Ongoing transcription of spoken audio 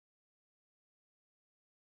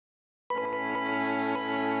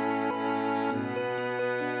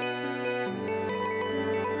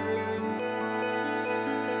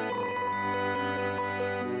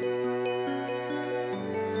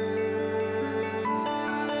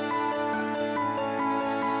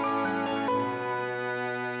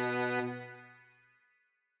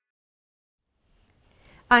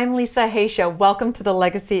I'm Lisa Haisha. Welcome to the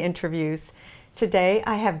Legacy Interviews. Today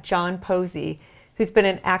I have John Posey, who's been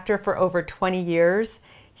an actor for over 20 years.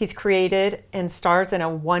 He's created and stars in a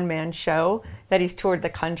one-man show that he's toured the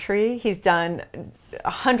country. He's done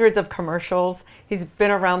hundreds of commercials. He's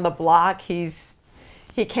been around the block. He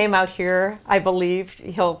came out here, I believe,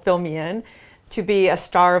 he'll fill me in, to be a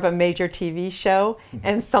star of a major TV show,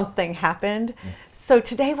 and something happened. So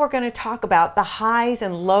today we're going to talk about the highs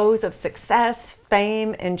and lows of success,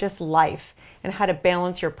 fame, and just life, and how to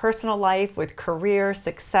balance your personal life with career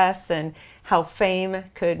success and how fame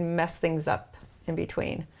could mess things up in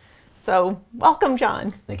between. So welcome,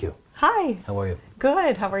 John. Thank you. Hi. How are you?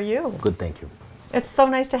 Good. How are you? Good, thank you. It's so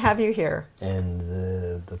nice to have you here. And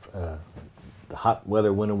the hot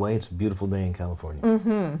weather went away. It's a beautiful day in California.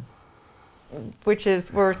 Mm-hmm. Which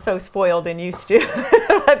is, we're so spoiled and used to.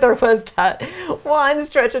 But there was that one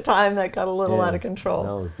stretch of time that got a little out of control.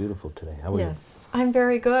 No, it was beautiful today. How are you? Yes, I'm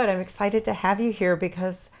very good. I'm excited to have you here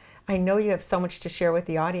because I know you have so much to share with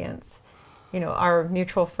the audience. You know, our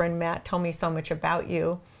mutual friend Matt told me so much about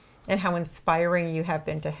you and how inspiring you have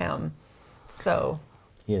been to him. So.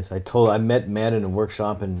 Yes, I met Matt in a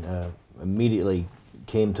workshop and immediately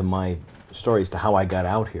came to my story as to how I got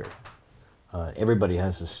out here. Everybody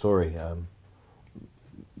has a story.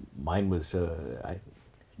 Mine was, I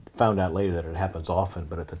found out later that it happens often,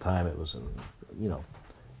 but at the time it was, you know,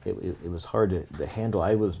 it was hard to handle.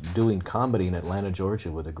 I was doing comedy in Atlanta,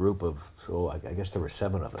 Georgia with a group of, I guess there were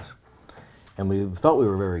 7 of us. And we thought we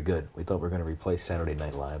were very good. We thought we were going to replace Saturday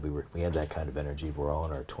Night Live. We had that kind of energy. We're all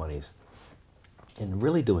in our 20s. And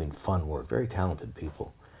really doing fun work, very talented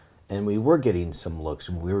people. And we were getting some looks,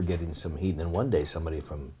 and we were getting some heat. And then one day somebody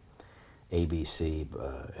from ABC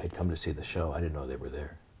had come to see the show. I didn't know they were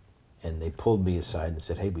there. And they pulled me aside and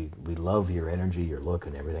said, hey, we love your energy, your look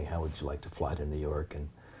and everything. How would you like to fly to New York and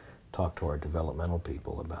talk to our developmental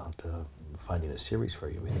people about finding a series for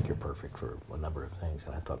you? We think you're perfect for a number of things.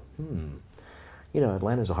 And I thought, you know,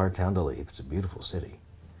 Atlanta's a hard town to leave. It's a beautiful city.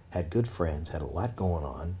 Had good friends, had a lot going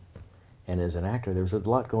on. And as an actor, there's a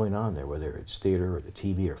lot going on there, whether it's theater or the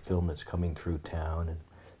TV or film that's coming through town and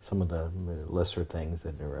some of the lesser things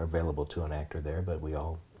that are available to an actor there, but we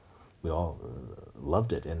all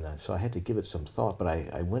loved it, and so I had to give it some thought. But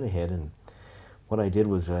I went ahead, and what I did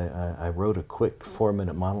was I wrote a quick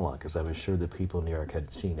 4-minute monologue because I was sure that people in New York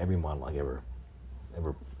had seen every monologue ever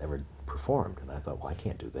performed, and I thought, well, I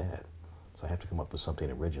can't do that, so I have to come up with something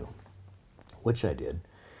original, which I did.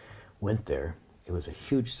 Went there. It was a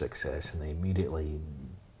huge success, and they immediately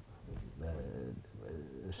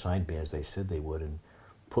assigned me, as they said they would, and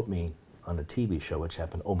put me on a TV show, which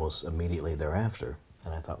happened almost immediately thereafter.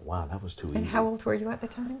 And I thought, wow, that was too easy. And how old were you at the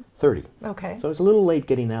time? 30. Okay. So I was a little late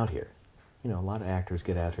getting out here. You know, a lot of actors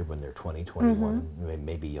get out here when they're 20, 21,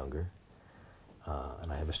 maybe younger.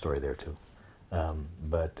 And I have a story there too.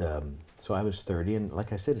 So I was 30, and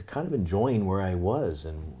like I said, kind of enjoying where I was.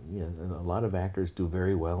 And you know, a lot of actors do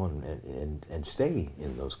very well and stay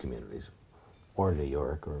in those communities, or New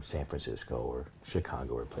York, or San Francisco, or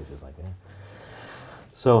Chicago, or places like that.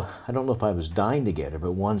 So I don't know if I was dying to get it,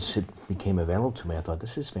 but once it became available to me, I thought,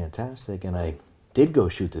 this is fantastic. And I did go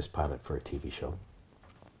shoot this pilot for a TV show.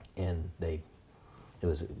 And it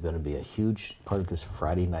was going to be a huge part of this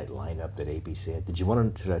Friday night lineup that ABC had.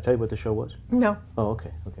 Should I tell you what the show was? No. Oh,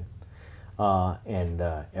 okay, okay.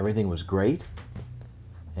 Everything was great.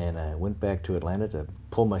 And I went back to Atlanta to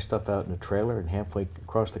pull my stuff out in a trailer, and halfway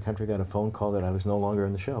across the country got a phone call that I was no longer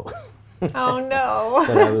in the show. Oh, no.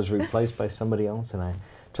 That I was replaced by somebody else, and it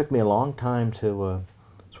took me a long time to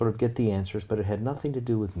sort of get the answers, but it had nothing to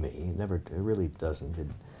do with me. It really doesn't.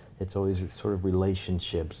 It's always sort of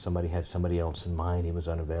relationships. Somebody had somebody else in mind. He was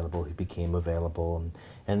unavailable. He became available,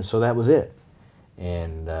 and so that was it.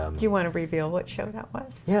 And do you want to reveal what show that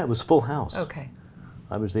was? Yeah, it was Full House. Okay.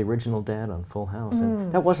 I was the original dad on Full House,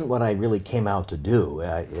 and that wasn't what I really came out to do.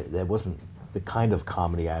 That wasn't the kind of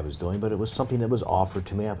comedy I was doing, but it was something that was offered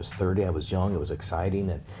to me. I was 30, I was young, it was exciting,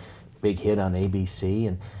 and big hit on ABC.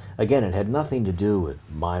 And again, it had nothing to do with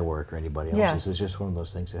my work or anybody else's. Yes. It was just one of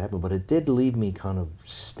those things that happened. But it did leave me kind of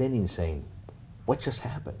spinning, saying, what just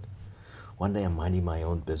happened? One day I'm minding my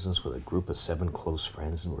own business with a group of 7 close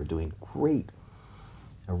friends, and we're doing great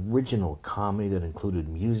original comedy that included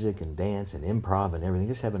music and dance and improv and everything,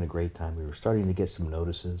 just having a great time. We were starting to get some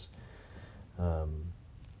notices.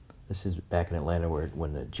 This is back in Atlanta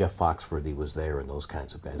when Jeff Foxworthy was there and those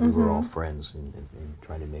kinds of guys. We were all friends and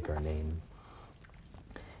trying to make our name.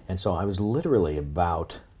 And so I was literally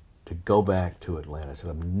about to go back to Atlanta. I said,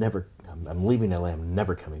 I'm leaving Atlanta, I'm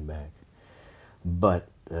never coming back. But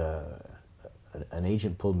an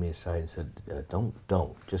agent pulled me aside and said,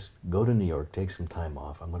 don't, just go to New York, take some time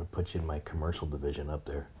off. I'm going to put you in my commercial division up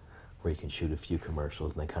there where you can shoot a few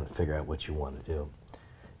commercials and then kind of figure out what you want to do.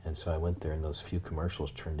 And so I went there, and those few commercials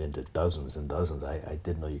turned into dozens and dozens. I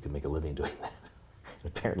didn't know you could make a living doing that.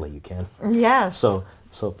 Apparently you can. Yes. So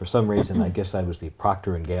for some reason, I guess I was the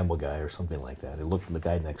Procter & Gamble guy or something like that. I looked at the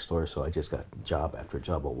guy next door, so I just got job after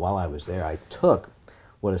job. But while I was there, I took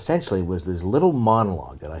what essentially was this little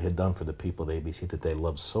monologue that I had done for the people at ABC that they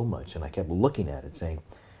loved so much, and I kept looking at it saying,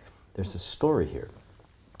 there's a story here.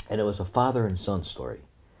 And it was a father and son story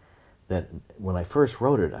that when I first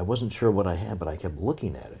wrote it, I wasn't sure what I had, but I kept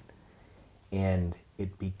looking at it. And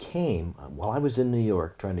it became, while I was in New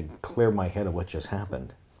York trying to clear my head of what just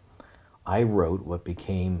happened, I wrote what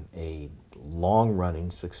became a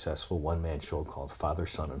long-running, successful one-man show called Father,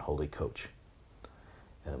 Son, and Holy Coach.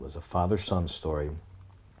 And it was a father-son story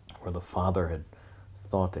where the father had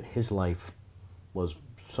thought that his life was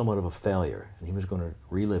somewhat of a failure, and he was going to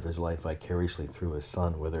relive his life vicariously through his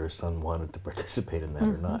son, whether his son wanted to participate in that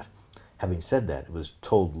or not. Having said that, it was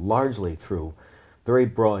told largely through very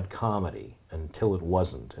broad comedy until it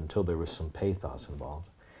wasn't, until there was some pathos involved.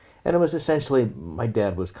 And it was essentially, my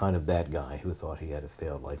dad was kind of that guy who thought he had a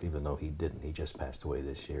failed life, even though he didn't. He just passed away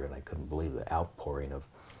this year, and I couldn't believe the outpouring of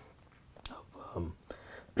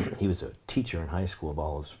he was a teacher in high school of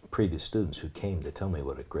all his previous students who came to tell me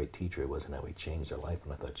what a great teacher he was and how he changed their life.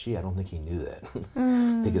 And I thought, gee, I don't think he knew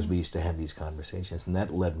that because we used to have these conversations. And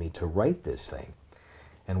that led me to write this thing.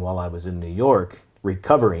 And while I was in New York,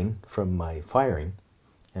 recovering from my firing,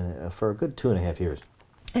 and for a good 2.5 years.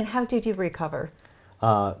 And how did you recover?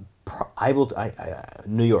 New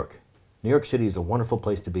York. New York City is a wonderful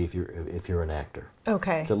place to be if you're an actor.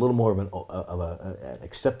 Okay. It's a little more of an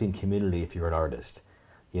accepting community if you're an artist.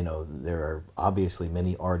 You know, there are obviously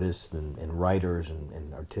many artists and writers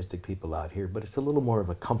and artistic people out here, but it's a little more of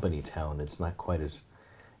a company town. It's not quite as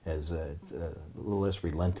a little less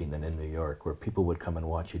relenting than in New York, where people would come and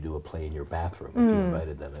watch you do a play in your bathroom if you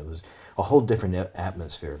invited them. It was a whole different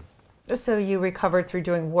atmosphere. So you recovered through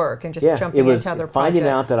doing work and just jumping into other projects. Finding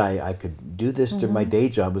out that I could do this. My day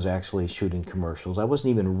job was actually shooting commercials. I wasn't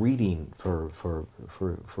even reading for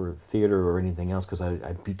theater or anything else because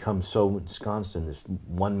I'd become so ensconced in this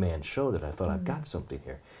one-man show that I thought, I've got something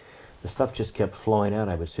here. The stuff just kept flowing out.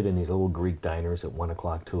 I would sit in these little Greek diners at 1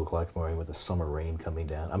 o'clock, 2 o'clock in the morning with the summer rain coming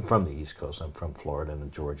down. I'm from the East Coast. I'm from Florida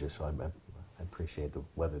and Georgia, so I appreciate the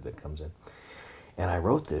weather that comes in. And I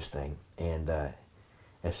wrote this thing, and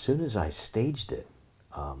as soon as I staged it,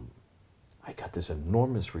 I got this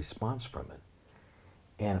enormous response from it.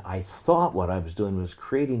 And I thought what I was doing was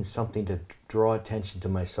creating something to draw attention to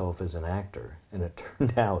myself as an actor. And it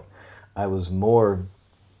turned out I was more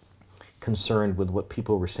concerned with what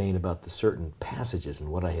people were saying about the certain passages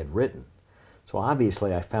and what I had written. So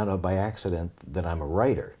obviously I found out by accident that I'm a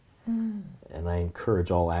writer. And I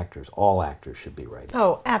encourage all actors should be writing.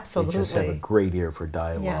 Oh, absolutely. They just have a great ear for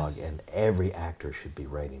dialogue, Yes. and every actor should be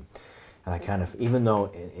writing. And I kind of, even though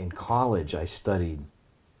in college I studied,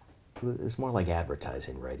 it was more like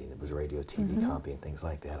advertising writing. It was radio, TV, copy, and things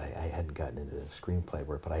like that. I hadn't gotten into screenplay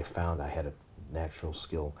work, but I found I had a natural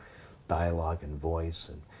skill, dialogue and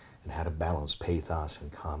voice, and how to balance pathos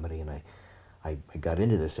and comedy. And I got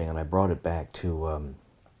into this thing, and I brought it back to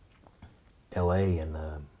L.A. in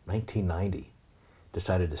 1990.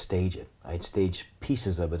 Decided to stage it. I'd staged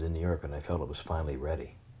pieces of it in New York, and I felt it was finally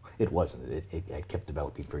ready. It wasn't. It kept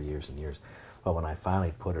developing for years and years. But when I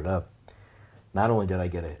finally put it up, not only did I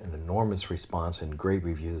get an enormous response and great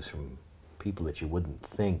reviews from people that you wouldn't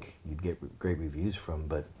think you'd get great reviews from,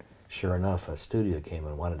 but sure enough, a studio came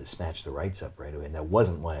and wanted to snatch the rights up right away, and that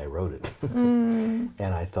wasn't why I wrote it. And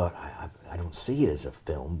I thought, I don't see it as a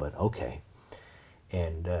film, but okay.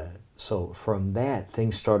 And so from that,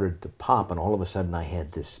 things started to pop, and all of a sudden I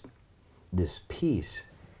had this piece.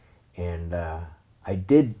 And I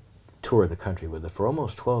did tour the country with it for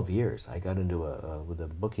almost 12 years. I got into with a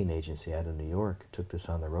booking agency out of New York, took this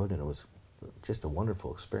on the road, and it was just a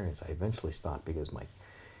wonderful experience. I eventually stopped because my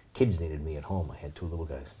kids needed me at home. I had 2 little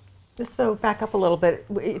guys. So back up a little bit.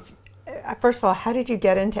 First of all, how did you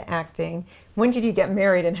get into acting? When did you get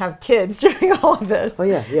married and have kids during all of this? Oh,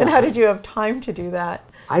 yeah. And how did you have time to do that?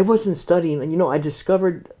 I wasn't studying, and I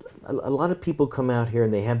discovered a lot of people come out here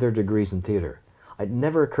and they have their degrees in theater. It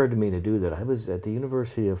never occurred to me to do that. I was at the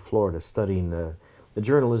University of Florida studying the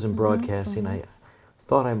journalism, broadcasting. I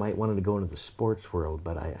thought I might wanted to go into the sports world,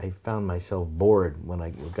 but I found myself bored when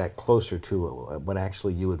I got closer to what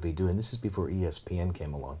actually you would be doing. This is before ESPN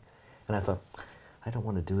came along. And I thought, I don't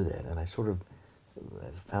want to do that. And I sort of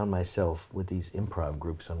found myself with these improv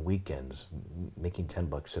groups on weekends, making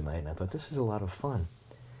 $10 a night, and I thought, this is a lot of fun.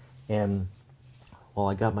 And while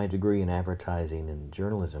I got my degree in advertising and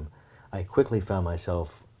journalism, I quickly found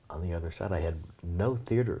myself on the other side. I had no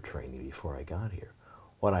theater training before I got here.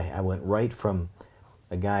 I went right from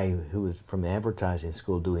a guy who was from the advertising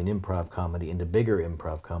school doing improv comedy into bigger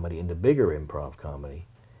improv comedy into bigger improv comedy,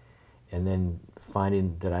 and then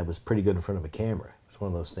finding that I was pretty good in front of a camera. It's one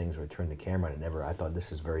of those things where I turned the camera and I thought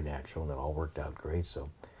this is very natural, and it all worked out great.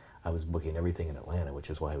 So I was booking everything in Atlanta, which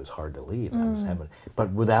is why it was hard to leave. I was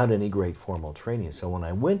but without any great formal training. So when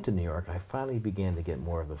I went to New York, I finally began to get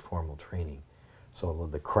more of a formal training. So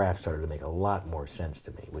the craft started to make a lot more sense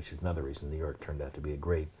to me, which is another reason New York turned out to be a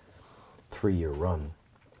great 3-year run.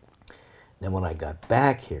 Then when I got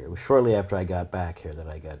back here, it was shortly after I got back here that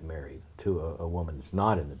I got married to a woman who's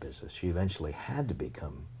not in the business. She eventually had to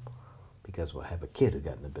become, because I have a kid who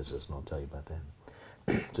got in the business, and I'll tell you about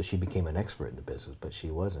that. So she became an expert in the business, but she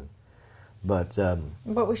wasn't. But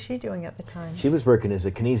what was she doing at the time? She was working as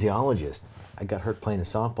a kinesiologist. I got hurt playing a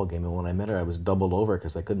softball game, and when I met her, I was doubled over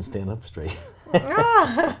because I couldn't stand up straight.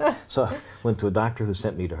 So I went to a doctor who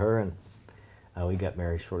sent me to her, and we got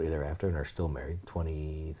married shortly thereafter, and are still married.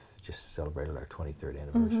 Just celebrated our 23rd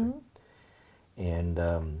anniversary. And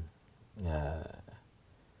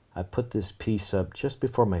I put this piece up just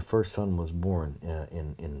before my first son was born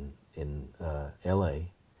in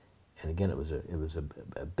L.A. And again, it was a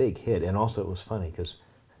big hit, and also it was funny because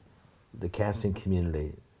the casting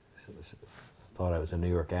community thought I was a New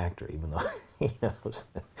York actor, even though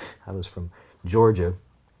I was from Georgia,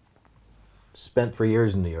 spent 3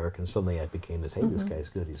 years in New York, and suddenly I became this. Hey, this guy's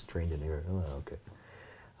good. He's trained in New York. Oh, okay.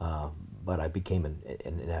 But I became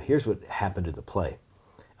and now here's what happened to the play.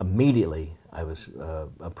 Immediately, I was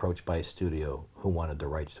approached by a studio who wanted the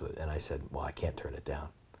rights to it, and I said, well, I can't turn it down.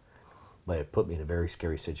 But it put me in a very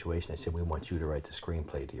scary situation. They said, we want you to write the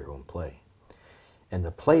screenplay to your own play. And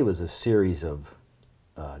the play was a series of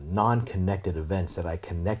non-connected events that I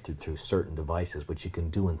connected through certain devices, which you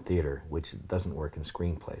can do in theater, which doesn't work in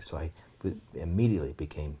screenplay. So I immediately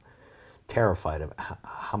became terrified of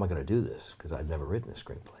how am I going to do this? Because I'd never written a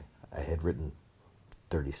screenplay. I had written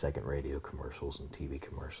 30-second radio commercials and TV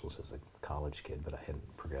commercials as a college kid, but I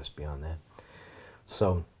hadn't progressed beyond that.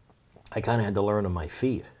 So I kind of had to learn on my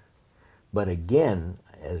feet. But again,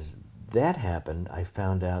 as that happened, I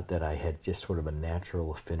found out that I had just sort of a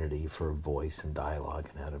natural affinity for voice and dialogue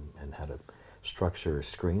and how to structure a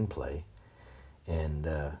screenplay, and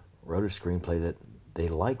wrote a screenplay that they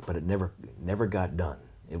liked, but it never got done.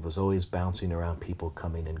 It was always bouncing around, people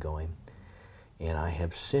coming and going. And I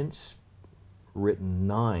have since written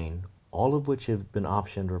 9, all of which have been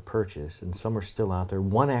optioned or purchased, and some are still out there.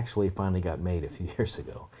 1 actually finally got made a few years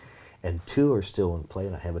ago, and 2 are still in play,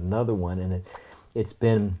 and I have another one, and it's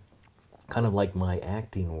been kind of like my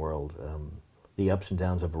acting world, the ups and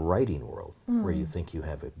downs of a writing world, where you think you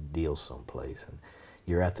have a deal someplace, and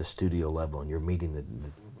you're at the studio level, and you're meeting the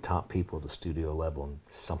top people at the studio level, and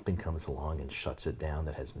something comes along and shuts it down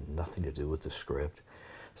that has nothing to do with the script.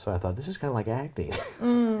 So I thought, this is kind of like acting.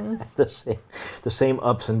 the same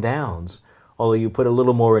ups and downs, although you put a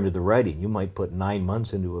little more into the writing. You might put 9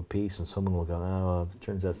 months into a piece, and someone will go, oh, it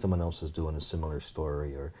turns out someone else is doing a similar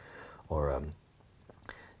story. Or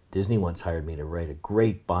Disney once hired me to write a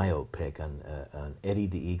great biopic on Eddie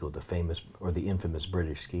the Eagle, the infamous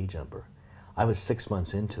British ski jumper. I was 6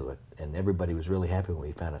 months into it, and everybody was really happy when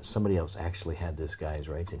we found out somebody else actually had this guy's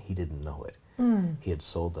rights, and he didn't know it. He had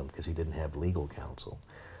sold them because he didn't have legal counsel.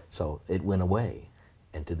 So it went away,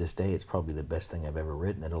 and to this day, it's probably the best thing I've ever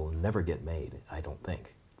written, and it'll never get made, I don't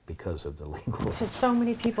think, because of the legal. Because so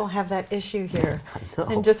many people have that issue here. I know.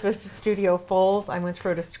 And just with Studio Folds, I once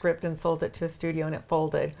wrote a script and sold it to a studio, and it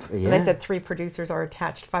folded. Yeah. And they said 3 producers are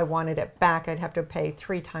attached. If I wanted it back, I'd have to pay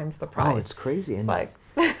 3 times the price. Oh, it's crazy. And like,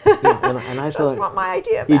 and I just thought, want my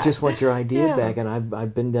idea back. You just want your idea Yeah. back, and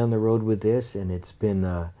I've been down the road with this, and it's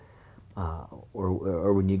been,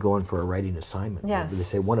 or when you go in for a writing assignment, Yes. they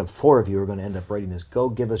say 1 of 4 of you are going to end up writing this. Go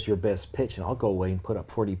give us your best pitch, and I'll go away and put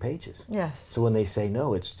up 40 pages. Yes. So when they say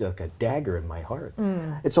no, it's like a dagger in my heart.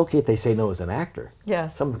 It's okay if they say no as an actor.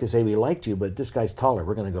 Yes. Someone can say, we liked you, but this guy's taller.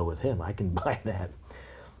 We're going to go with him. I can buy that.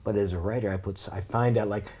 But as a writer, I find out,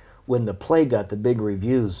 like, when the play got the big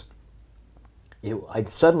reviews, I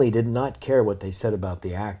suddenly did not care what they said about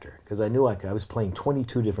the actor, because I knew I was playing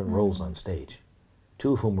 22 different roles on stage,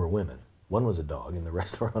 2 of whom were women. 1 was a dog, and the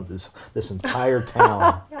rest were on this entire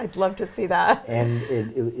town. I'd love to see that. And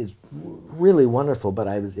it's really wonderful, but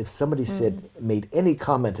if somebody made any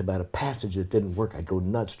comment about a passage that didn't work, I'd go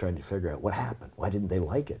nuts trying to figure out what happened. Why didn't they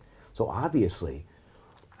like it? So obviously,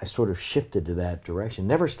 I sort of shifted to that direction.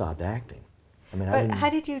 Never stopped acting. I mean, But how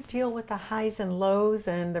did you deal with the highs and lows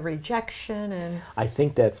and the rejection and? I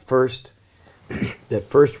think that first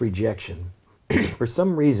rejection, for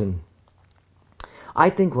some reason, I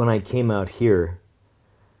think when I came out here,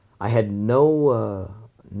 I had no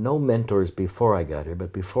mentors before I got here,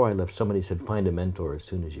 but before I left, somebody said, find a mentor as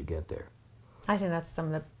soon as you get there. I think that's some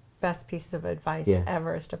of the best pieces of advice Yeah.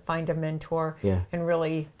 ever, is to find a mentor Yeah. and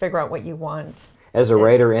really figure out what you want. As a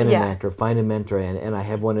writer and Yeah. an actor, find a mentor, and I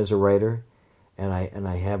have one as a writer, and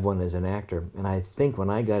I have one as an actor. And I think when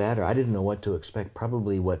I got at her, I didn't know what to expect.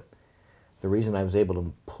 Probably the reason I was able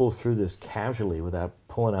to pull through this casually without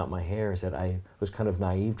pulling out my hair is that I was kind of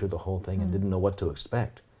naive to the whole thing and didn't know what to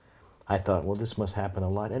expect. I thought, well, this must happen a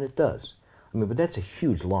lot, and it does. I mean, but that's a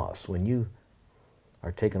huge loss when you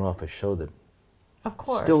are taken off a show that Of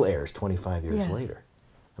course. still airs 25 years Yes. later.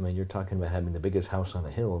 I mean, you're talking about having the biggest house on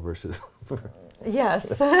a hill versus...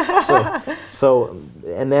 Yes.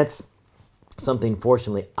 And that's something,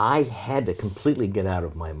 fortunately, I had to completely get out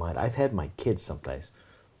of my mind. I've had my kids sometimes.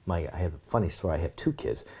 I have a funny story. I have two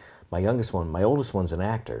kids. My oldest one's an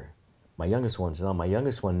actor. My youngest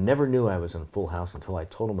one never knew I was in Full House until I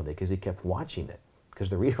told him one day, because he kept watching it, because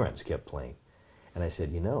the reruns kept playing. And I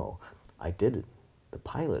said, I did the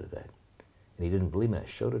pilot of that. And he didn't believe me. I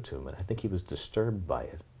showed it to him, and I think he was disturbed by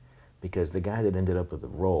it, because the guy that ended up with the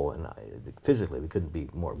role, and physically we couldn't be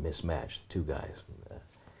more mismatched, the two guys.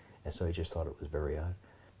 And so he just thought it was very odd.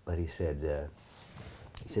 But he said,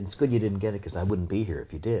 it's good you didn't get it, because I wouldn't be here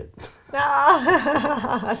if you did.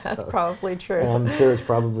 That's probably true. And I'm sure it's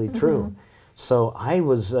probably true. So I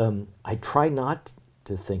try not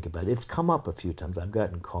to think about it. It's come up a few times. I've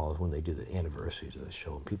gotten calls when they do the anniversaries of the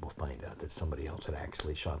show, and people find out that somebody else had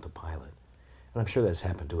actually shot the pilot. And I'm sure that's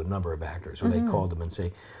happened to a number of actors, where they call them and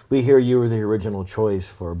say, we hear you were the original choice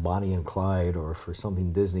for Bonnie and Clyde or for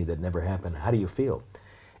something Disney that never happened. How do you feel?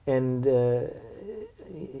 And,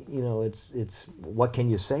 it's what can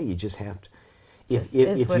you say? You just have to, if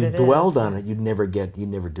you dwelled on it, you'd never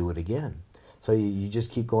do it again. So you just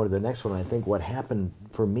keep going to the next one. I think what happened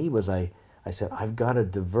for me was I said, I've got to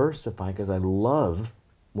diversify, because I love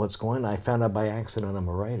what's going on. I found out by accident I'm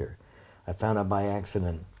a writer. I found out by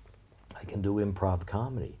accident I can do improv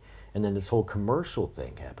comedy. And then this whole commercial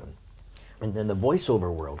thing happened. And then the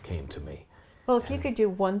voiceover world came to me. Well, if you could do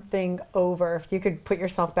one thing over, if you could put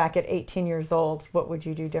yourself back at 18 years old, what would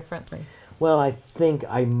you do differently? Well, I think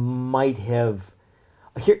I might have...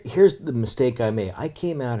 Here's the mistake I made. I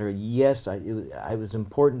came out here, yes, it was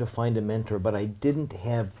important to find a mentor, but I didn't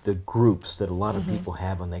have the groups that a lot of people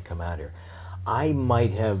have when they come out here. I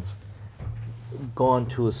might have gone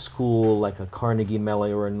to a school like a Carnegie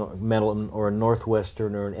Mellon or a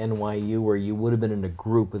Northwestern or an NYU, where you would have been in a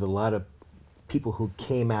group with a lot of people who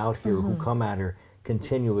came out here, who come out here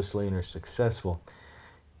continuously and are successful.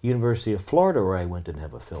 University of Florida, where I went, didn't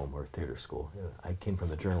have a film or theater school. I came from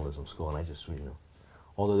the journalism school, and I just,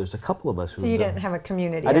 although there's a couple of us who... So you didn't have a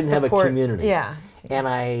community. I didn't have a community. Yeah. And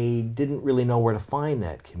I didn't really know where to find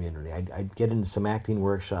that community. I'd get into some acting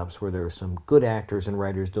workshops where there were some good actors and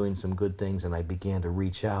writers doing some good things, and I began to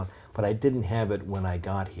reach out, but I didn't have it when I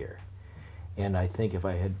got here. And I think if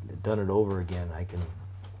I had done it over again, I can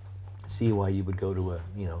see why you would go to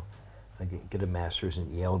get a master's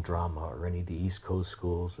in Yale drama or any of the East Coast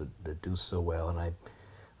schools that do so well. And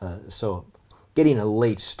so getting a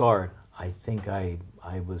late start, I think I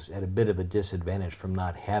was at a bit of a disadvantage from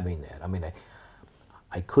not having that. I mean,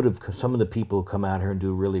 I could have, some of the people who come out here and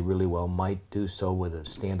do really, really well might do so with a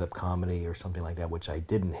stand-up comedy or something like that, which I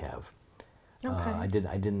didn't have. Okay. I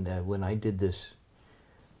didn't when I did this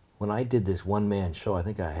one-man show, I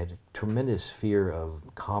think I had a tremendous fear of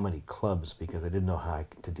comedy clubs, because I didn't know how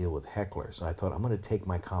to deal with hecklers. So I thought, I'm going to take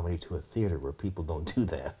my comedy to a theater where people don't do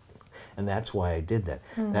that. And that's why I did that.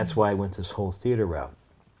 That's why I went this whole theater route.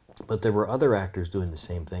 But there were other actors doing the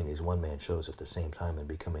same thing, these one-man shows at the same time, and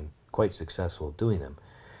becoming quite successful doing them,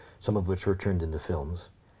 some of which were turned into films.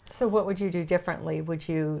 So what would you do differently? Would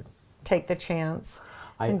you take the chance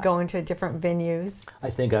and go into different venues?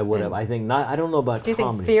 I think I would have. I think not. I don't know about comedy. Do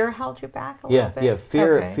you think fear held you back a little bit? Yeah,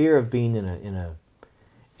 fear of being in a,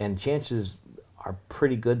 and chances are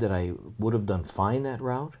pretty good that I would have done fine that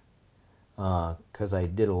route, because I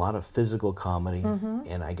did a lot of physical comedy,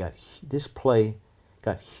 and this play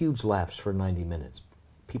got huge laughs for 90 minutes.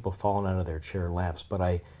 People falling out of their chair laughs, but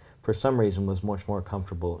I, for some reason, was much more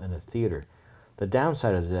comfortable in a theater. The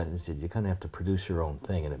downside of that is that you kind of have to produce your own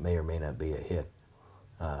thing, and it may or may not be a hit.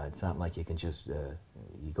 It's not like you can just,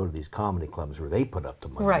 you go to these comedy clubs where they put up the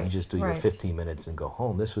money. Right, You just do your 15 minutes and go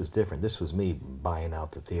home. This was different. This was me buying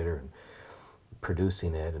out the theater and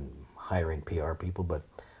producing it and hiring PR people. But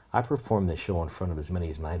I performed this show in front of as many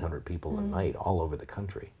as 900 people a night all over the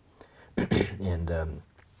country. And a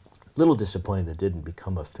little disappointed that it didn't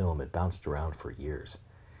become a film. It bounced around for years.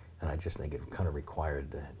 And I just think it kind of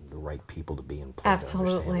required the right people to be in play.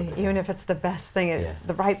 Absolutely. Even if it's the best thing, it's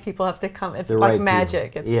the right people have to come. It's the like right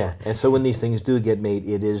magic. It's yeah. And so when these things do get made,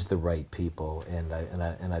 it is the right people. And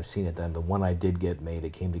I've seen it done. The one I did get made,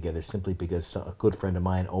 it came together simply because a good friend of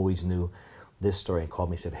mine always knew this story and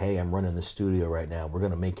called me and said, "Hey, I'm running the studio right now. We're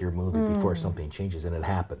going to make your movie before something changes," and it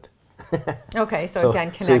happened. Okay, so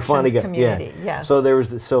again, connections, community. Yes. So there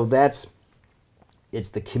was it's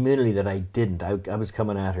the community that I didn't. I was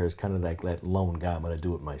coming out here as kind of like that lone guy. I'm going to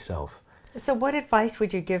do it myself. So what advice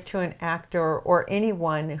would you give to an actor or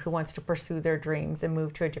anyone who wants to pursue their dreams and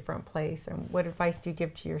move to a different place? And what advice do you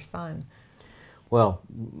give to your son? Well,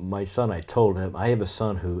 my son, I told him, I have a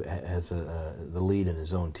son who has the lead in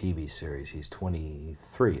his own TV series. He's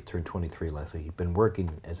 23, turned 23 last week. He's been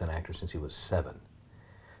working as an actor since he was 7,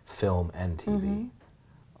 film and TV.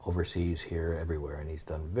 Overseas, here, everywhere, and he's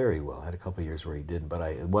done very well. I had a couple of years where he didn't, but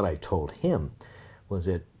what I told him was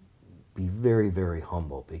that be very, very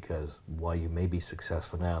humble, because while you may be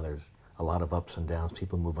successful now, there's a lot of ups and downs,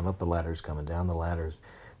 people moving up the ladders, coming down the ladders.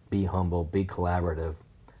 Be humble, be collaborative,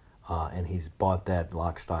 and he's bought that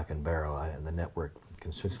lock, stock, and barrel, and the network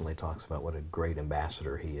consistently talks about what a great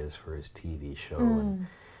ambassador he is for his TV show,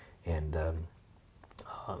 and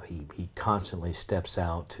he constantly steps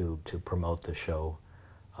out to promote the show.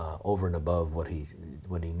 Over and above what he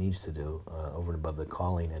needs to do, over and above the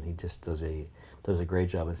calling, and he just does a great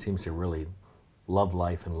job and seems to really love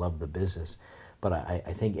life and love the business. But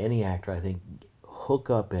I think any actor, hook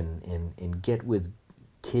up and get with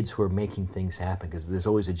kids who are making things happen, because there's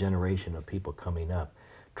always a generation of people coming up.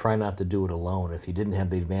 Try not to do it alone. If you didn't have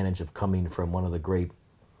the advantage of coming from one of the great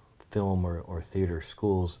film or theater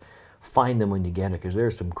schools, find them when you get it, because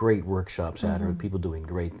there's some great workshops out there with people doing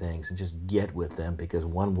great things, and just get with them, because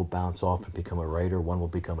one will bounce off and become a writer, one will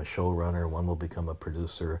become a showrunner, one will become a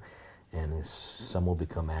producer, and some will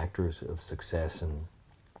become actors of success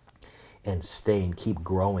and stay and keep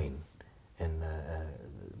growing. And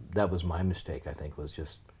that was my mistake, I think, was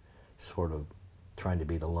just sort of trying to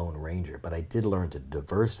be the Lone Ranger. But I did learn to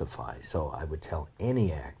diversify, so I would tell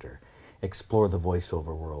any actor, explore the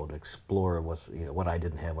voiceover world, explore what I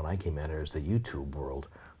didn't have when I came out here is the YouTube world,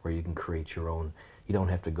 where you can create your own. You don't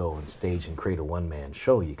have to go on stage and create a one-man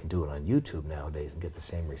show. You can do it on YouTube nowadays and get the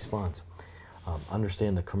same response.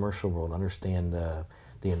 Understand the commercial world, understand the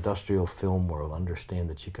industrial film world, understand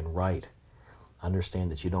that you can write,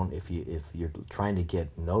 understand that you don't, if you're trying to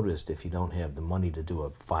get noticed, if you don't have the money to do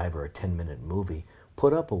a 5 or a 10-minute movie,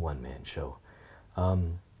 put up a one-man show.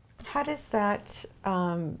 How does that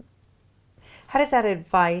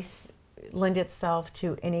advice lend itself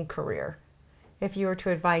to any career? If you were to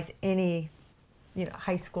advise any,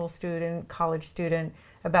 high school student, college student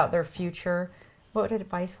about their future, what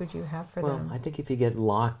advice would you have for them? Well, I think if you get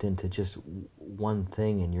locked into just one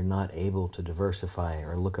thing and you're not able to diversify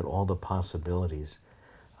or look at all the possibilities,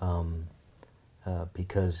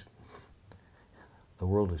 because the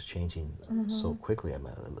world is changing so quickly. I'm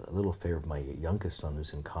a little fear of my youngest son,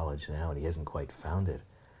 who's in college now, and he hasn't quite found it.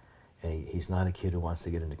 And he's not a kid who wants to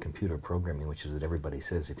get into computer programming, which is what everybody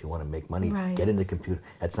says. If you want to make money, get into computer.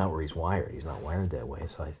 That's not where he's wired. He's not wired that way.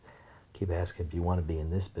 So I keep asking, do you want to be in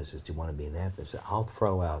this business? Do you want to be in that business? I'll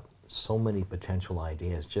throw out so many potential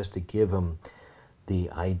ideas just to give him the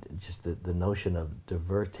notion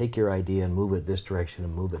of take your idea and move it this direction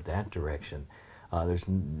and move it that direction. There's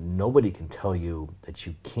nobody can tell you that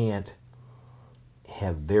you can't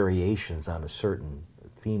have variations on a certain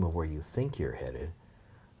theme of where you think you're headed.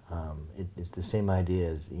 It's the same idea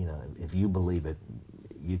as, if you believe it,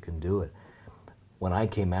 you can do it. When I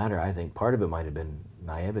came out here, I think part of it might have been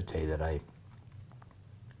naivete, that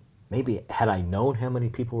maybe had I known how many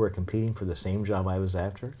people were competing for the same job I was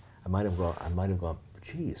after, I might have gone,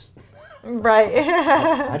 geez. Right.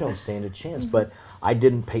 I don't stand a chance. But I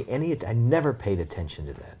never paid attention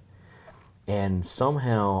to that. And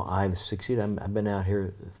somehow I've succeeded. I've been out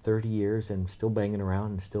here 30 years and still banging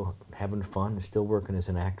around and still having fun and still working as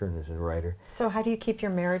an actor and as a writer. So how do you keep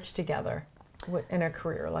your marriage together in a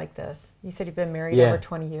career like this? You said you've been married over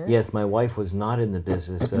 20 years? Yes, my wife was not in the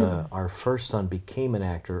business. Our first son became an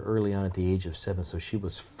actor early on at the age of 7, so she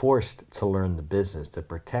was forced to learn the business to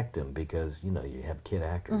protect him, because, you have kid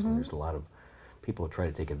actors and there's a lot of people who try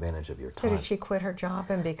to take advantage of your time. So did she quit her job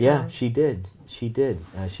and become... Yeah, she did. She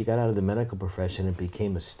got out of the medical profession and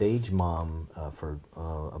became a stage mom for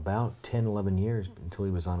about 10, 11 years until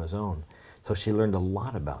he was on his own. So she learned a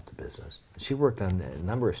lot about the business. She worked on a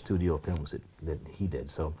number of studio films that he did,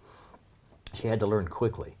 so she had to learn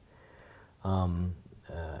quickly.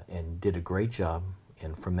 and did a great job.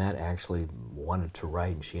 And from that, actually wanted to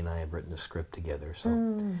write, and she and I have written the script together.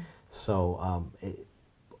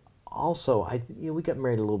 Also, we got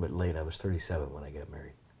married a little bit late. I was 37 when I got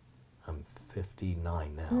married. I'm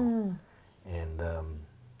 59 now,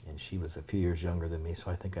 and she was a few years younger than me. So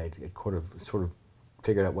I think I sort of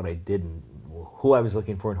figured out what I did and who I was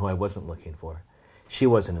looking for and who I wasn't looking for. She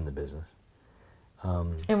wasn't in the business.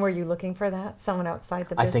 And were you looking for that? Someone outside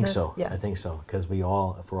the business? I think so. Yes. I think so. Because if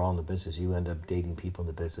we're all in the business, you end up dating people in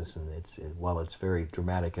the business, and while it's very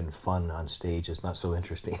dramatic and fun on stage, it's not so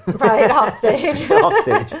interesting. Right, off stage. Off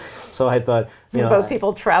stage. So I thought, both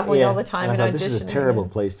people traveling all the time and I thought, this is a terrible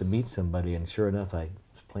and place to meet somebody. And sure enough, I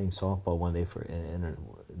was playing softball one day in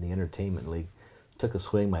the entertainment league. Took a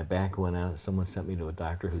swing, my back went out. Someone sent me to a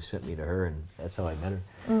doctor who sent me to her, and that's how I met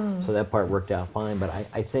her. So that part worked out fine. But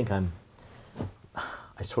I think I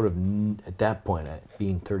sort of, at that point,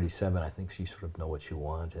 being 37, I think you sort of know what you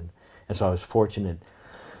want. And so I was fortunate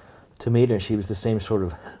to meet her. She was the same sort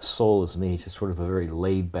of soul as me, just sort of a very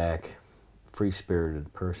laid-back,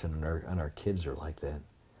 free-spirited person, and our kids are like that.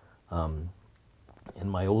 And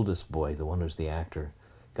my oldest boy, the one who's the actor,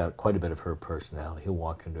 got quite a bit of her personality. He'll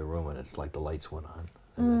walk into a room and it's like the lights went on.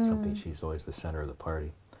 And that's something, she's always the center of the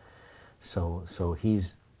party. So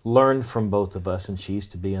he's learned from both of us, and she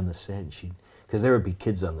used to be on the set, and because there would be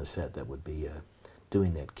kids on the set that would be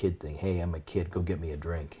doing that kid thing. Hey, I'm a kid, go get me a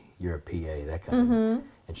drink. You're a PA, that kind of thing.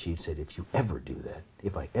 And she said, if you ever do that,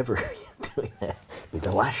 if I ever hear you doing that, it'll be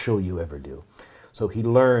the last show you ever do. So he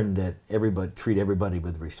learned that treat everybody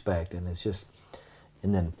with respect, and it's just,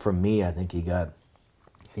 and then from me, I think he got,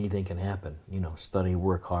 anything can happen. Study,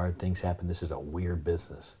 work hard, things happen. This is a weird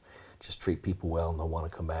business. Just treat people well, and they'll want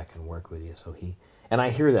to come back and work with you. So and I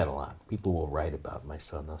hear that a lot. People will write about my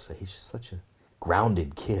son. They'll say, he's such a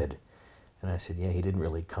grounded kid. And I said, yeah, he didn't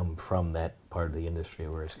really come from that part of the industry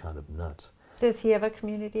where it's kind of nuts. Does he have a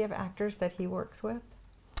community of actors that he works with?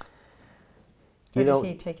 Or did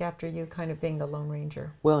he take after you kind of being the Lone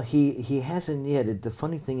Ranger? Well, he hasn't yet. The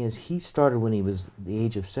funny thing is, he started when he was the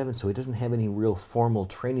age of 7, so he doesn't have any real formal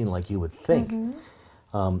training like you would think.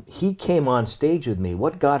 He came on stage with me.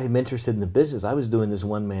 What got him interested in the business, I was doing this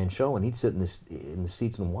one-man show, and he'd sit in the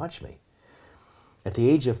seats and watch me. At the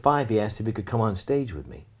age of 5, he asked if he could come on stage with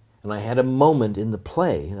me. And I had a moment in the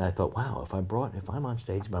play, and I thought, wow, if I'm on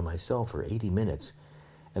stage by myself for 80 minutes,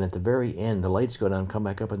 and at the very end, the lights go down, come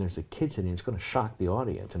back up, and there's a kid sitting, it's going to shock the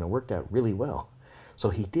audience. And it worked out really well. So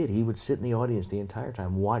he did. He would sit in the audience the entire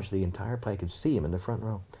time, watch the entire play. I could see him in the front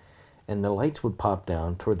row. And the lights would pop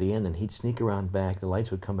down toward the end, and he'd sneak around back. The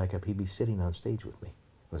lights would come back up. He'd be sitting on stage with me.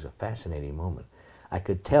 It was a fascinating moment. I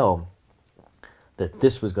could tell that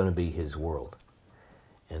this was going to be his world.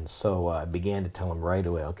 And so I began to tell him right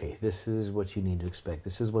away, okay, this is what you need to expect.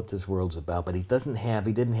 This is what this world's about. But he didn't have,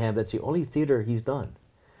 that's the only theater he's done.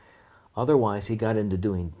 Otherwise, he got into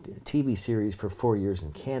doing TV series for 4 years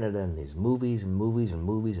in Canada, and these movies and movies and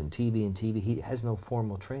movies and TV. He has no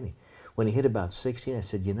formal training. When he hit about 16, I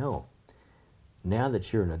said, now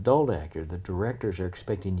that you're an adult actor, the directors are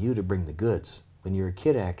expecting you to bring the goods. When you're a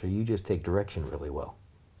kid actor, you just take direction really well.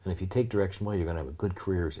 And if you take direction well, you're going to have a good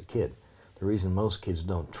career as a kid. The reason most kids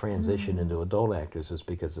don't transition into adult actors is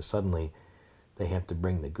because suddenly they have to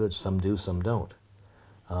bring the goods. Some do, some don't.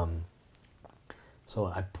 So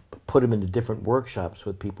I put him into different workshops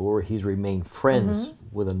with people where he's remained friends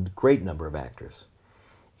with a great number of actors.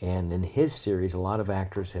 And in his series, a lot of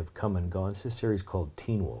actors have come and gone. It's a series called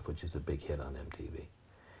Teen Wolf, which is a big hit on MTV.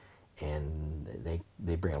 And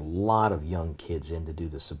they bring a lot of young kids in to do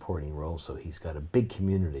the supporting roles, so he's got a big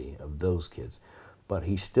community of those kids. But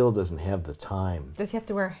he still doesn't have the time. Does he have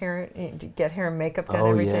to wear hair, to get hair and makeup done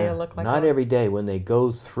every day to look like Not that? every day. When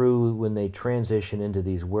they transition into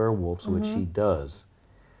these werewolves, which he does,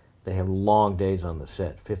 they have long days on the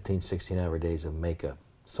set, 15, 16-hour days of makeup.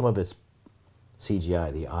 Some of it's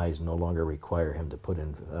CGI. The eyes no longer require him to put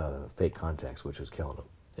in fake contacts, which was killing him.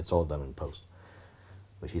 It's all done in post,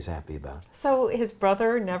 which he's happy about. So his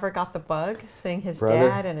brother never got the bug, seeing his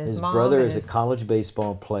dad and his mom? His brother is a college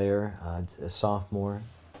baseball player, a sophomore.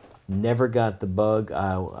 Never got the bug.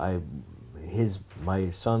 My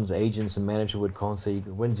son's agents and manager would call and say,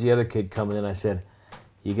 when's the other kid coming in? I said,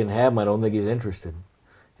 you can have him. I don't think he's interested.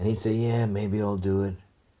 And he'd say, yeah, maybe I'll do it.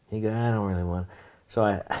 He'd go, I don't really want to.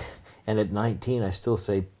 So and at 19, I still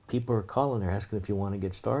say, people are calling, they're asking if you want to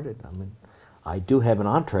get started. I mean, I do have an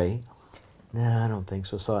entree. No, I don't think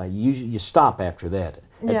so. So you stop after that.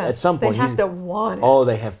 At some point, they have to want it. Oh,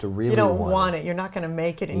 they have to really want it. You don't want it. You're not going to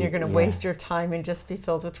make it, and you're going to waste your time and just be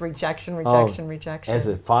filled with rejection. As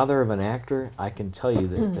a father of an actor, I can tell you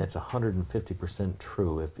that that's 150%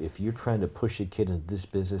 true. If you're trying to push a kid into this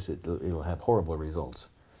business, it'll have horrible results.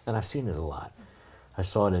 And I've seen it a lot. I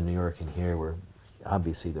saw it in New York and here, where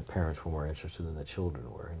obviously the parents were more interested than the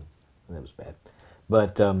children were, and that was bad.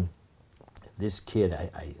 But this kid,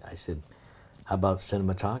 I said, how about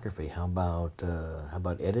cinematography? How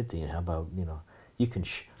about editing? How about, you know, you can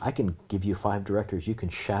I can give you 5 directors you can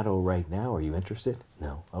shadow right now. Are you interested?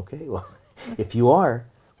 No. Okay. Well, if you are,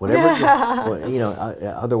 whatever. Well, you know,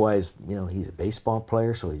 otherwise, you know, he's a baseball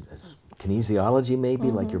player, so kinesiology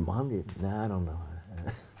maybe, like your mom did. Nah, I don't know.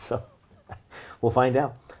 So we'll find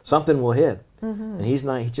out. Something will hit. And he's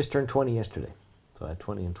not. He just turned 20 yesterday. So I had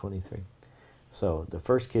 20 and 23. So the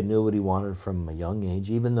first kid knew what he wanted from a young age,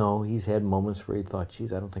 even though he's had moments where he thought,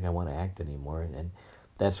 geez, I don't think I want to act anymore. And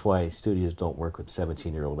that's why studios don't work with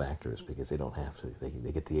 17-year-old actors, because they don't have to.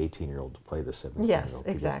 They get the 18-year-old to play the 17-year-old. Yes,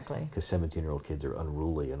 exactly. Because 17-year-old kids are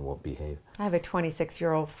unruly and won't behave. I have a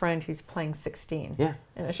 26-year-old friend who's playing 16 in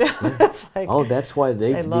a show. Yeah. Like, oh, that's why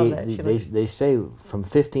they love it. They say from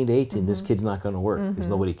 15 to 18, this kid's not going to work, because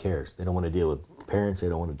nobody cares. They don't want to deal with parents, they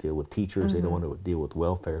don't want to deal with teachers, they don't want to deal with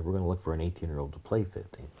welfare. We're going to look for an 18-year-old to play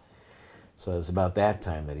 15. So it was about that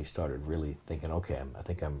time that he started really thinking, okay, I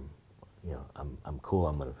think I'm cool.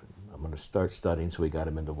 I'm going to start studying. So we got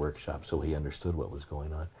him into workshops so he understood what was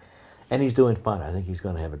going on, and he's doing fine. I think he's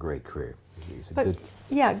going to have a great career. He's a good.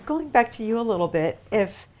 Yeah, going back to you a little bit,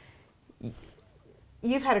 if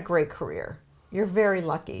you've had a great career. You're very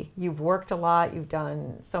lucky. You've worked a lot. You've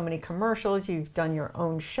done so many commercials. You've done your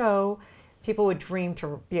own show. People would dream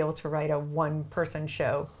to be able to write a one-person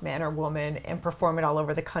show, man or woman, and perform it all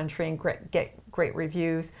over the country and get great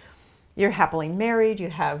reviews. You're happily married. You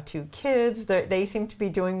have 2 kids. They seem to be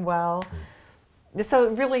doing well. So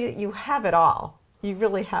really, you have it all. You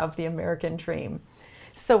really have the American dream.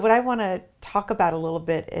 So what I want to talk about a little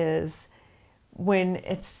bit is when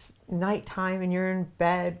it's nighttime and you're in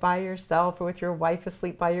bed by yourself or with your wife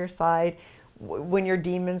asleep by your side, when your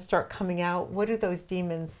demons start coming out, what do those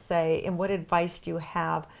demons say, and what advice do you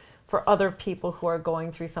have for other people who are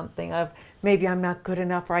going through something of maybe I'm not good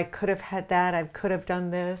enough, or I could have had that, I could have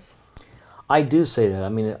done this? I do say that. I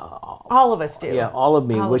mean, all of us do. Yeah, all of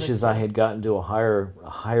me wishes I had gotten to a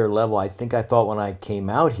higher level. I think I thought when I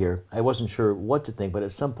came out here, I wasn't sure what to think, but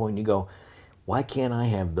at some point you go, why can't I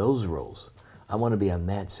have those roles? I want to be on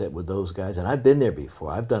that set with those guys, and I've been there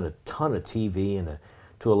before. I've done a ton of TV and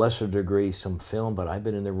to a lesser degree some film, but I've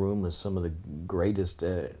been in the room with some of the greatest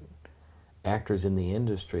actors in the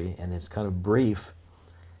industry, and it's kind of brief.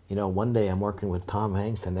 You know, one day I'm working with Tom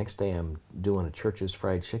Hanks, the next day I'm doing a Church's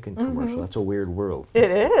Fried Chicken commercial. That's a weird world.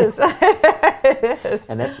 It is. It is.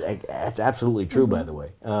 And that's absolutely true, by the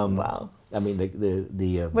way. Wow. I mean,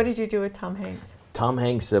 what did you do with Tom Hanks? Tom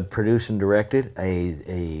Hanks produced and directed a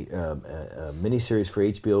miniseries for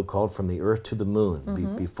HBO called From the Earth to the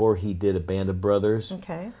Moon, before he did A Band of Brothers.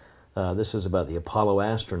 Okay. This was about the Apollo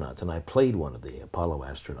astronauts, and I played one of the Apollo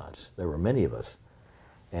astronauts. There were many of us.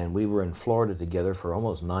 And we were in Florida together for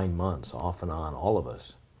almost 9 months, off and on, all of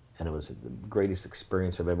us. And it was the greatest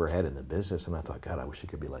experience I've ever had in the business. And I thought, God, I wish it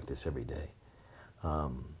could be like this every day.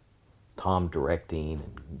 Tom directing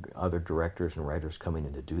and other directors and writers coming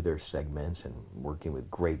in to do their segments and working with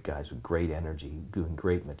great guys with great energy, doing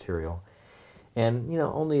great material. And, you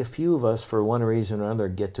know, only a few of us, for one reason or another,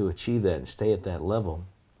 get to achieve that and stay at that level.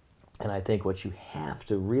 And I think what you have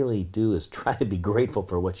to really do is try to be grateful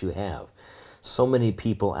for what you have. So many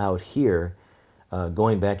people out here,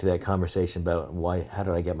 going back to that conversation about how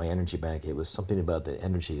did I get my energy back, it was something about the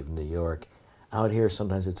energy of New York. Out here,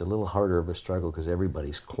 sometimes it's a little harder of a struggle because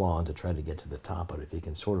everybody's clawing to try to get to the top. But if you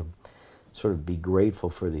can sort of be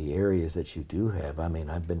grateful for the areas that you do have. I mean,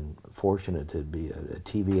 I've been fortunate to be a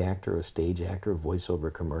TV actor, a stage actor, a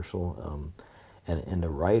voiceover commercial, and a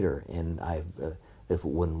writer. And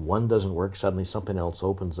when one doesn't work, suddenly something else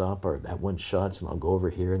opens up, or that one shuts, and I'll go over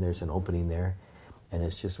here and there's an opening there. And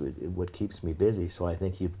it's just what keeps me busy. So I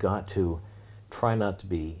think you've got to try not to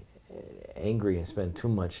be angry and spend too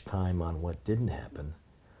much time on what didn't happen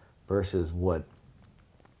versus what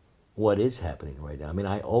is happening right now. I mean,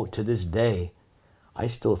 to this day, I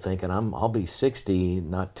still think, and I'll be 60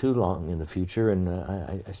 not too long in the future, and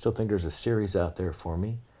I still think there's a series out there for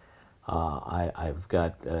me. I've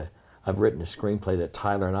written a screenplay that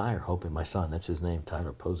Tyler and I are hoping, my son, that's his name,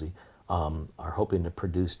 Tyler Posey, are hoping to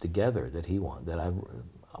produce together that I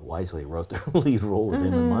wisely wrote the lead role with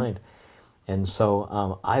him in mind. And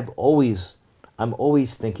so I'm always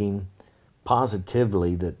thinking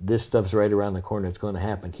positively that this stuff's right around the corner, it's going to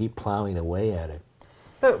happen. Keep plowing away at it.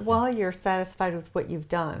 But while you're satisfied with what you've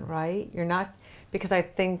done, right? You're not, because I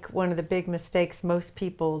think one of the big mistakes most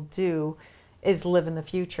people do is live in the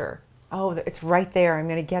future. Oh, it's right there. I'm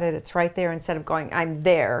going to get it. It's right there, instead of going, I'm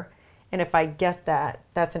there. And if I get that,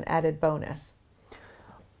 that's an added bonus.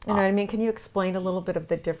 You know what I mean? Can you explain a little bit of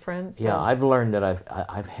the difference? Yeah, I've learned that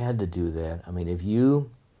I've had to do that. I mean, if you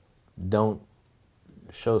don't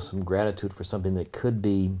show some gratitude for something that could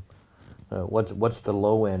be, what's the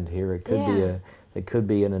low end here? It could be it could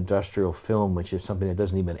be an industrial film, which is something that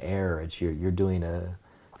doesn't even air. It's you're doing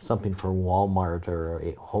something for Walmart or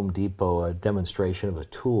a Home Depot, a demonstration of a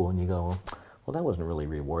tool, and you go, well, that wasn't really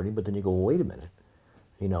rewarding. But then you go, well, wait a minute,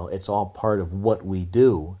 you know, it's all part of what we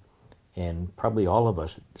do, and probably all of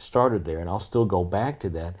us started there, and I'll still go back to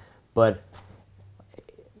that. But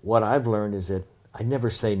what I've learned is that I never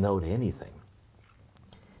say no to anything.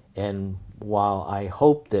 And while I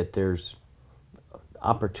hope that there's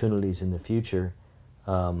opportunities in the future,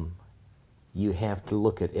 you have to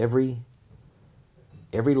look at every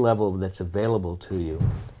level that's available to you,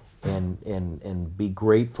 and be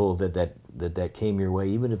grateful that came your way,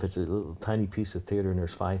 even if it's a little tiny piece of theater and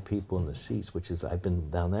there's 5 people in the seats, which is, I've been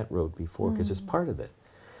down that road before, because it's part of it.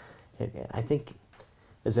 And I think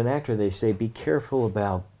as an actor they say, be careful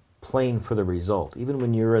about playing for the result. Even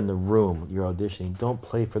when you're in the room, you're auditioning, don't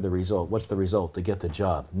play for the result. What's the result? To get the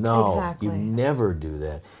job. No, exactly. You never do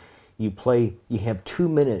that. You play, you have 2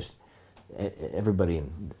 minutes. Everybody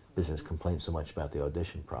in business complains so much about the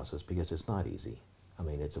audition process because it's not easy. I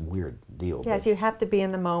mean, it's a weird deal. Yes, you have to be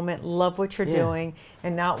in the moment, love what you're doing,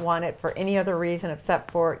 and not want it for any other reason except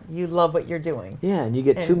for you love what you're doing. Yeah, and you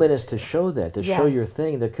get 2 minutes to show that, to show your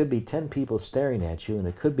thing. There could be 10 people staring at you, and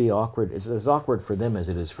it could be awkward. It's as awkward for them as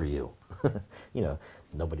it is for you. You know,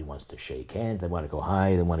 nobody wants to shake hands. They want to go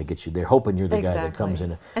hi. They want to get you. They're hoping you're the guy that comes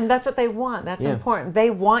in. And that's what they want. That's important. They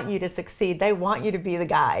want you to succeed. They want you to be the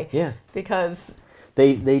guy. Yeah. Because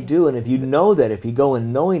they do, and if you know that, if you go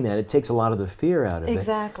in knowing that, it takes a lot of the fear out of it.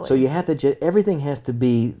 Exactly. So you have to, everything has to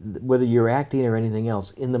be, whether you're acting or anything else,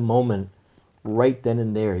 in the moment, right then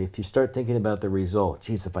and there. If you start thinking about the result,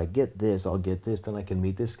 geez, if I get this, I'll get this, then I can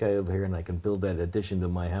meet this guy over here, and I can build that addition to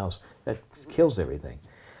my house. That kills everything.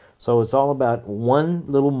 So it's all about one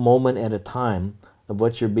little moment at a time of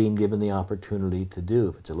what you're being given the opportunity to do.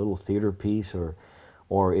 If it's a little theater piece,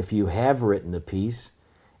 or if you have written a piece,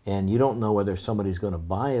 and you don't know whether somebody's going to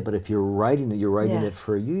buy it, but if you're writing it, you're writing it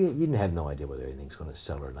for you. You have no idea whether anything's going to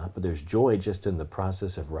sell or not, but there's joy just in the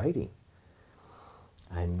process of writing.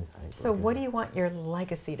 So what do you want your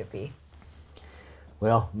legacy to be?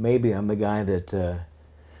 Well, maybe I'm the guy that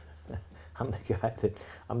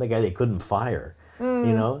I'm the guy they couldn't fire.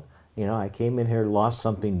 You know, I came in here, lost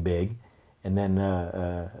something big, and then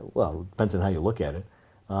well, it depends on how you look at it.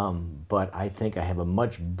 But I think I have a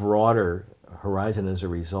much broader horizon as a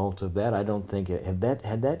result of that. I don't think had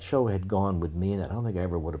that show had gone with me in it, I don't think I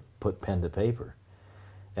ever would have put pen to paper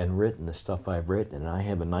and written the stuff I've written. And I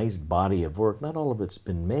have a nice body of work. Not all of it's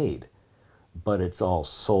been made, but it's all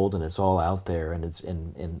sold and it's all out there. And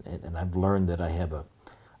and I've learned that I have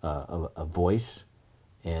a voice,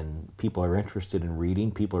 and people are interested in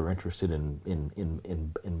reading. People are interested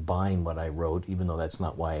in buying what I wrote, even though that's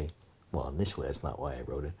not why. Well, initially that's not why I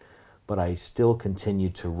wrote it, but I still continue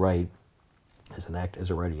to write. As an actor, as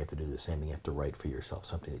a writer, you have to do the same thing. You have to write for yourself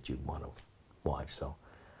something that you want to watch. So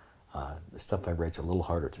the stuff I write's a little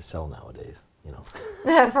harder to sell nowadays, you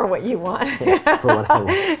know. For what you want. For what I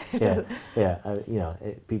want. You know,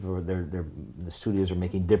 people the studios are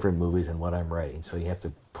making different movies than what I'm writing. So you have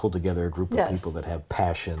to pull together a group of people that have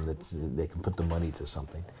passion, that they can put the money to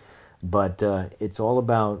something. But it's all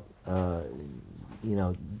about you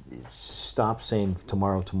know, stop saying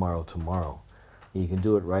tomorrow, tomorrow, tomorrow. You can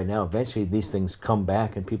do it right now. Eventually these things come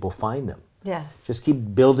back and people find them. Yes. Just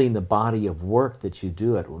keep building the body of work that you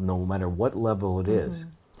do at no matter what level it is.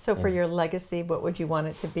 So for your legacy, what would you want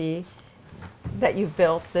it to be that you've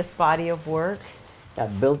built this body of work? I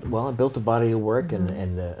built a body of work,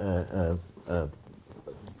 and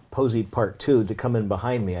Posey Part 2 to come in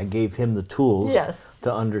behind me. I gave him the tools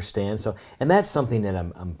to understand. So, and that's something that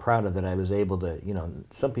I'm proud of, that I was able to, you know,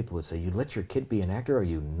 some people would say, you let your kid be an actor? Are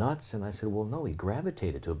you nuts? And I said, well, no, he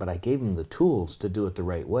gravitated to it, but I gave him the tools to do it the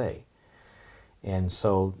right way. And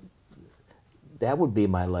so that would be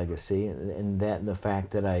my legacy, and the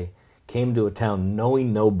fact that I came to a town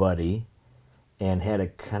knowing nobody and had a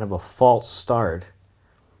kind of a false start,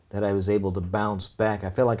 that I was able to bounce back. I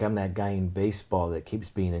feel like I'm that guy in baseball that keeps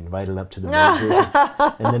being invited up to the majors,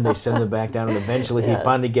 and then they send him back down, and eventually he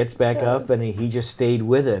finally gets back up, and he just stayed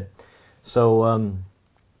with it. So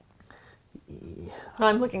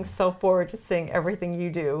I'm looking so forward to seeing everything you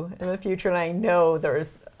do in the future, and I know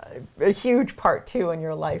there's a huge part 2 in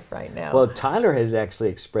your life right now. Well, Tyler has actually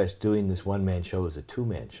expressed doing this one-man show as a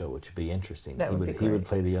two-man show, which would be interesting. That would be he would great.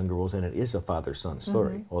 play the younger roles, and it is a father-son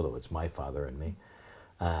story, although it's my father and me.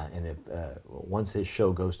 And if once his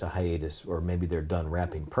show goes to hiatus, or maybe they're done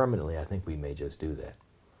wrapping permanently, I think we may just do that.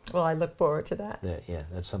 Well, I look forward to that. Yeah,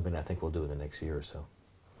 that's something I think we'll do in the next year or so.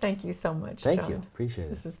 Thank you so much, Thank John. you. Appreciate it.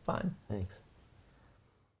 This is fun. Thanks.